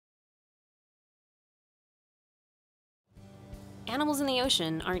Animals in the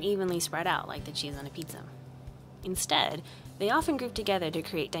ocean aren't evenly spread out like the cheese on a pizza. Instead, they often group together to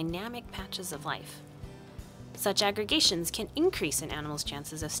create dynamic patches of life. Such aggregations can increase an animal's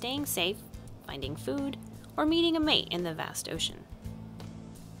chances of staying safe, finding food, or meeting a mate in the vast ocean.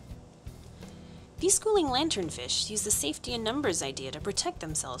 These schooling lanternfish use the safety in numbers idea to protect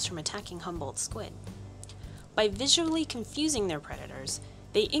themselves from attacking Humboldt squid. By visually confusing their predators,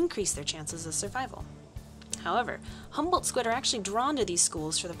 they increase their chances of survival. However, Humboldt squid are actually drawn to these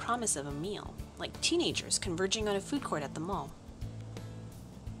schools for the promise of a meal, like teenagers converging on a food court at the mall.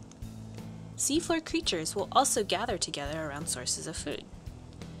 Seafloor creatures will also gather together around sources of food.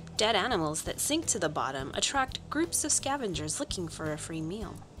 Dead animals that sink to the bottom attract groups of scavengers looking for a free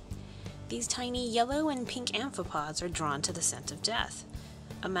meal. These tiny yellow and pink amphipods are drawn to the scent of death,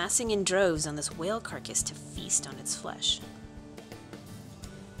 amassing in droves on this whale carcass to feast on its flesh.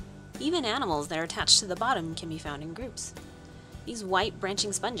 Even animals that are attached to the bottom can be found in groups. These white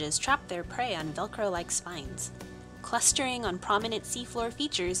branching sponges trap their prey on Velcro-like spines. Clustering on prominent seafloor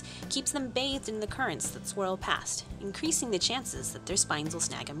features keeps them bathed in the currents that swirl past, increasing the chances that their spines will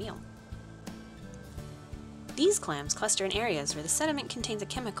snag a meal. These clams cluster in areas where the sediment contains a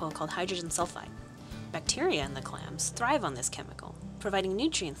chemical called hydrogen sulfide. Bacteria in the clams thrive on this chemical, providing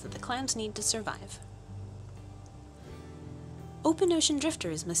nutrients that the clams need to survive. Open ocean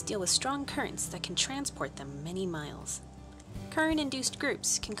drifters must deal with strong currents that can transport them many miles. Current-induced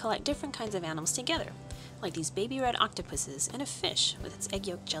groups can collect different kinds of animals together, like these baby red octopuses and a fish with its egg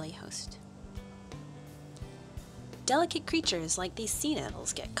yolk jelly host. Delicate creatures like these sea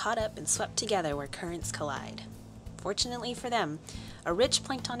nettles get caught up and swept together where currents collide. Fortunately for them, a rich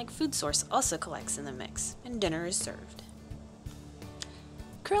planktonic food source also collects in the mix, and dinner is served.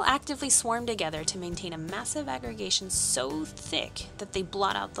 Krill actively swarm together to maintain a massive aggregation so thick that they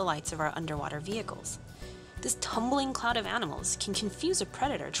blot out the lights of our underwater vehicles. This tumbling cloud of animals can confuse a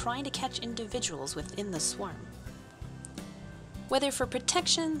predator trying to catch individuals within the swarm. Whether for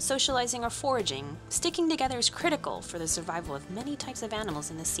protection, socializing, or foraging, sticking together is critical for the survival of many types of animals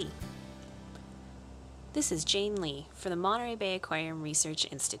in the sea. This is Jane Lee for the Monterey Bay Aquarium Research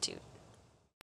Institute.